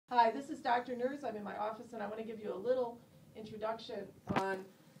Hi, this is Dr. Nerz. I'm in my office and I want to give you a little introduction on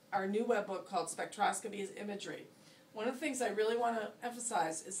our new web book called Spectroscopy is Imagery. One of the things I really want to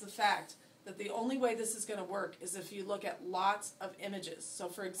emphasize is the fact that the only way this is going to work is if you look at lots of images. So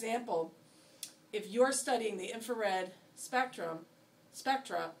for example, if you're studying the infrared spectra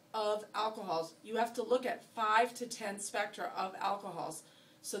of alcohols, you have to look at 5 to 10 spectra of alcohols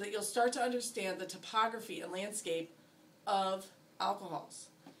so that you'll start to understand the topography and landscape of alcohols.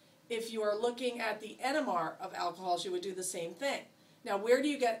 If you are looking at the NMR of alcohols, you would do the same thing. Now, where do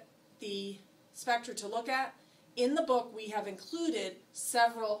you get the spectra to look at? In the book, we have included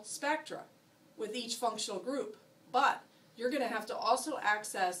several spectra with each functional group, but you're going to have to also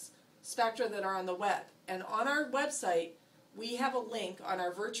access spectra that are on the web. And on our website, we have a link on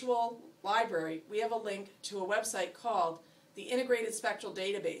our virtual library. We have a link to a website called the Integrated Spectral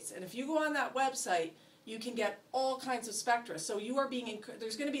Database. And if you go on that website, you can get all kinds of spectra. So you are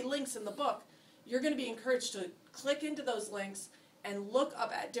there's going to be links in the book. You're going to be encouraged to click into those links and look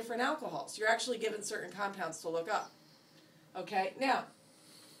up at different alcohols. You're actually given certain compounds to look up. Okay, now,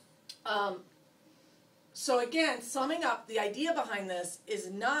 so again, summing up, the idea behind this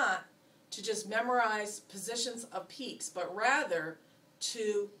is not to just memorize positions of peaks, but rather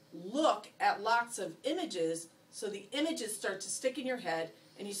to look at lots of images so the images start to stick in your head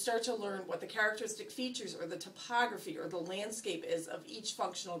and you start to learn what the characteristic features or the topography or the landscape is of each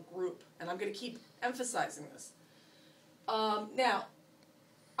functional group. And I'm going to keep emphasizing this. Now,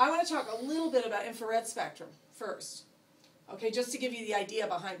 I want to talk a little bit about infrared spectrum first, okay, just to give you the idea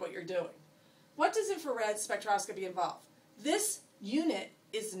behind what you're doing. What does infrared spectroscopy involve? This unit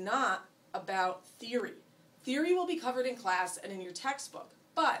is not about theory. Theory will be covered in class and in your textbook,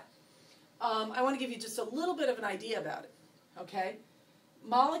 but I want to give you just a little bit of an idea about it, okay?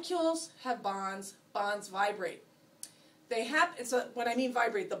 Molecules have bonds. Bonds vibrate. So when I mean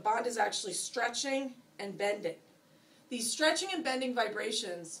vibrate, the bond is actually stretching and bending. These stretching and bending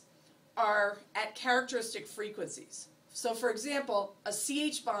vibrations are at characteristic frequencies. So for example, a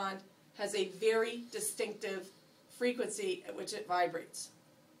CH bond has a very distinctive frequency at which it vibrates.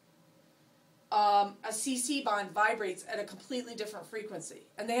 A CC bond vibrates at a completely different frequency.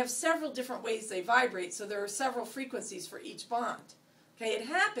 And they have several different ways they vibrate, so there are several frequencies for each bond. Okay, it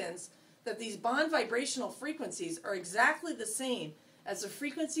happens that these bond vibrational frequencies are exactly the same as the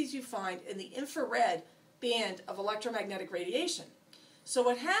frequencies you find in the infrared band of electromagnetic radiation. So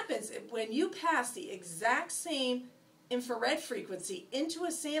what happens when you pass the exact same infrared frequency into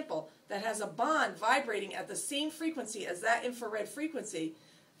a sample that has a bond vibrating at the same frequency as that infrared frequency,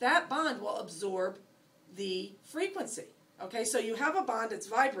 that bond will absorb the frequency. Okay, so you have a bond that's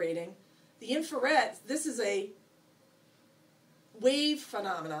vibrating. The infrared, this is a wave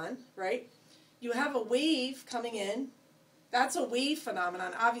phenomenon, right? You have a wave coming in. That's a wave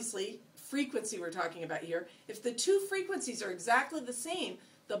phenomenon, obviously, frequency we're talking about here. If the two frequencies are exactly the same,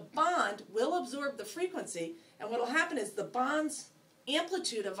 the bond will absorb the frequency, and what will happen is the bond's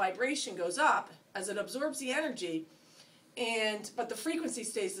amplitude of vibration goes up as it absorbs the energy, but the frequency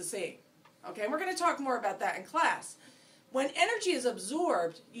stays the same. Okay, and we're going to talk more about that in class. When energy is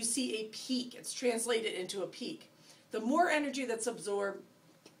absorbed, you see a peak. It's translated into a peak. The more energy that's absorbed,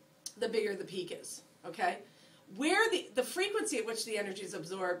 the bigger the peak is. Okay? Where the frequency at which the energy is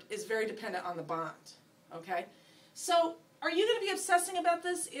absorbed is very dependent on the bond. Okay? So, are you going to be obsessing about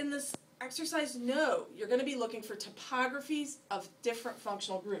this in this exercise? No. You're going to be looking for topographies of different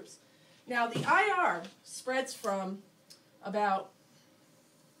functional groups. Now, the IR spreads from about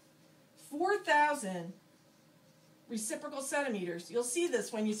 4,000 reciprocal centimeters. You'll see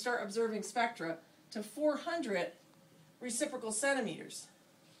this when you start observing spectra, to 400 reciprocal centimeters.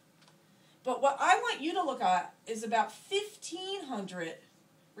 But what I want you to look at is about 1,500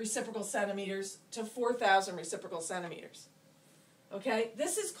 reciprocal centimeters to 4,000 reciprocal centimeters. Okay,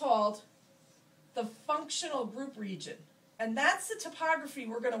 this is called the functional group region. And that's the topography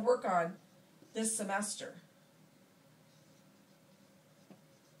we're going to work on this semester.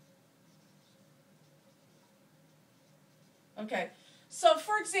 Okay, so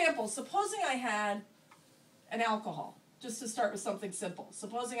for example, supposing I had an alcohol, just to start with something simple.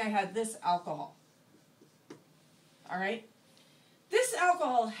 Supposing I had this alcohol. All right? This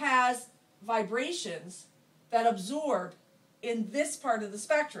alcohol has vibrations that absorb in this part of the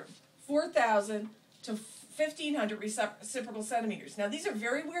spectrum, 4,000 to 1,500 reciprocal centimeters. Now, these are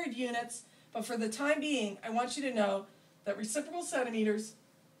very weird units, but for the time being, I want you to know that reciprocal centimeters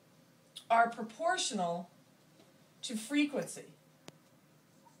are proportional to frequency.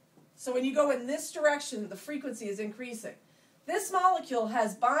 So when you go in this direction, the frequency is increasing. This molecule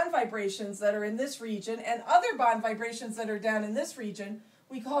has bond vibrations that are in this region and other bond vibrations that are down in this region,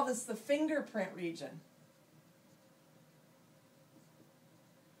 We call this the fingerprint region.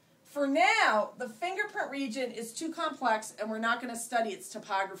 For now, the fingerprint region is too complex and we're not going to study its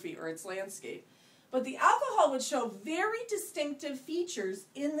topography or its landscape. But the alcohol would show very distinctive features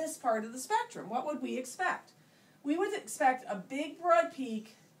in this part of the spectrum. What would we expect? We would expect a big broad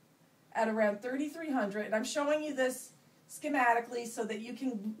peak at around 3,300, and I'm showing you this schematically so that you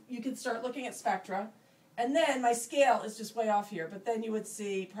can start looking at spectra. And then my scale is just way off here, but then you would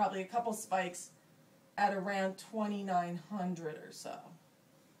see probably a couple spikes at around 2,900 or so.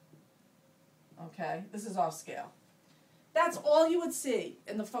 Okay, this is off scale. That's all you would see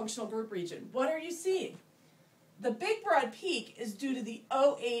in the functional group region. What are you seeing? The big broad peak is due to the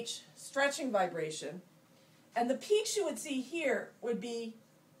OH stretching vibration, and the peaks you would see here would be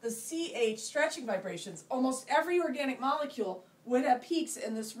the CH stretching vibrations. Almost every organic molecule would have peaks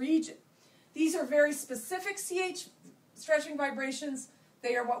in this region. These are very specific CH stretching vibrations.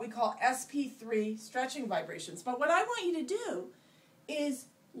 They are what we call sp3 stretching vibrations. But what I want you to do is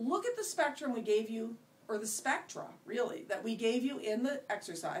look at the spectrum we gave you, or the spectra, really, that we gave you in the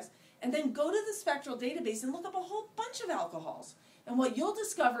exercise, and then go to the spectral database and look up a whole bunch of alcohols. And what you'll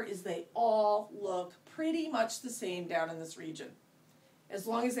discover is they all look pretty much the same down in this region, as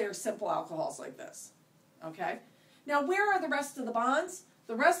long as they are simple alcohols like this. Okay? Now, where are the rest of the bonds?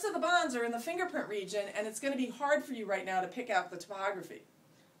 The rest of the bonds are in the fingerprint region, and it's going to be hard for you right now to pick out the topography.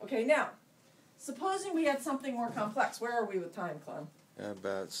 Okay, now, supposing we had something more complex. Where are we with time, Clem?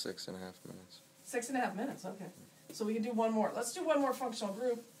 About 6.5 minutes. 6.5 minutes, okay. So we can do one more. Let's do one more functional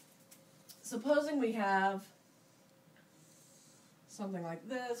group. Supposing we have something like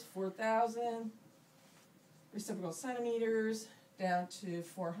this, 4,000 reciprocal centimeters down to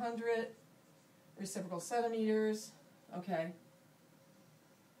 400 reciprocal centimeters. Okay.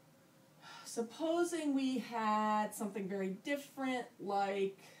 Supposing we had something very different,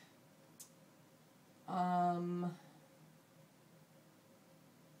 like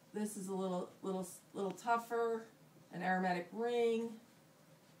this is a little tougher, an aromatic ring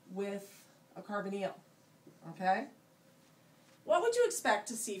with a carbonyl. Okay? What would you expect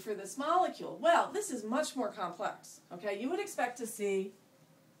to see for this molecule? Well, this is much more complex. Okay? You would expect to see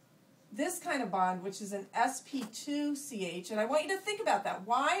this kind of bond, which is an sp2ch, and I want you to think about that.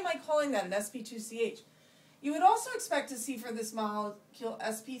 Why am I calling that an sp2ch? You would also expect to see for this molecule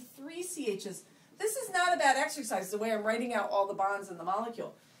sp3chs. This is not a bad exercise, the way I'm writing out all the bonds in the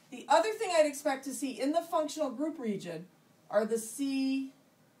molecule. The other thing I'd expect to see in the functional group region are the pseudo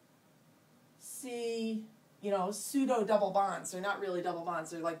double bonds. They're not really double bonds.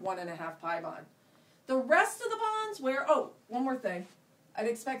 They're like 1.5 pi bond. The rest of the bonds one more thing. I'd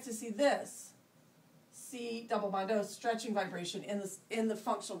expect to see this C double bond O stretching vibration in the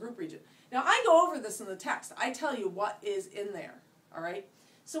functional group region. Now, I go over this in the text. I tell you what is in there, all right?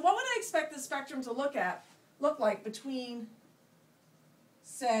 So what would I expect the spectrum to look like between,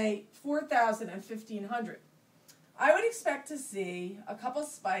 say, 4,000 and 1,500? I would expect to see a couple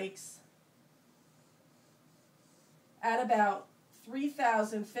spikes at about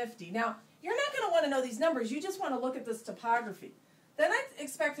 3,050. Now, you're not going to want to know these numbers. You just want to look at this topography. Then I'd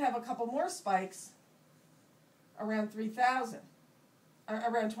expect to have a couple more spikes around 3,000, or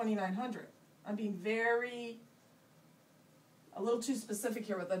around 2,900. I'm being a little too specific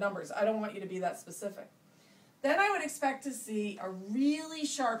here with the numbers. I don't want you to be that specific. Then I would expect to see a really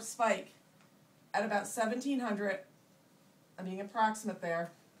sharp spike at about 1,700. I'm being approximate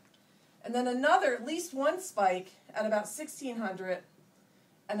there. And then at least one spike at about 1,600,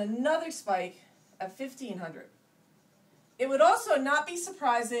 and another spike at 1,500. It would also not be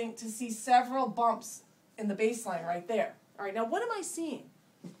surprising to see several bumps in the baseline right there. All right, now what am I seeing?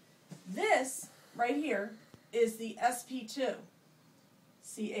 This right here is the sp2ch.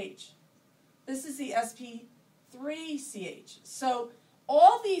 This is the sp3ch. So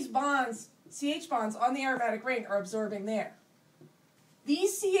all these bonds, CH bonds on the aromatic ring, are absorbing there.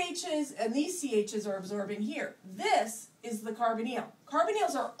 These CHs and these CHs are absorbing here. This is the carbonyl.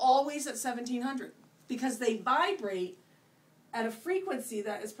 Carbonyls are always at 1,700 because they vibrate at a frequency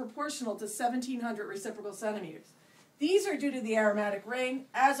that is proportional to 1,700 reciprocal centimeters. These are due to the aromatic ring,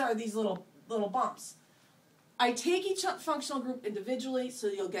 as are these little bumps. I take each functional group individually so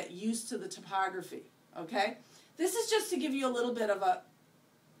you'll get used to the topography, okay? This is just to give you a little bit of a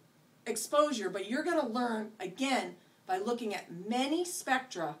exposure, but you're going to learn, again, by looking at many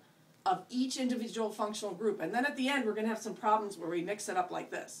spectra of each individual functional group. And then at the end, we're going to have some problems where we mix it up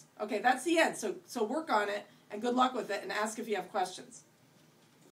like this. Okay, that's the end. So work on it, and good luck with it, and ask if you have questions.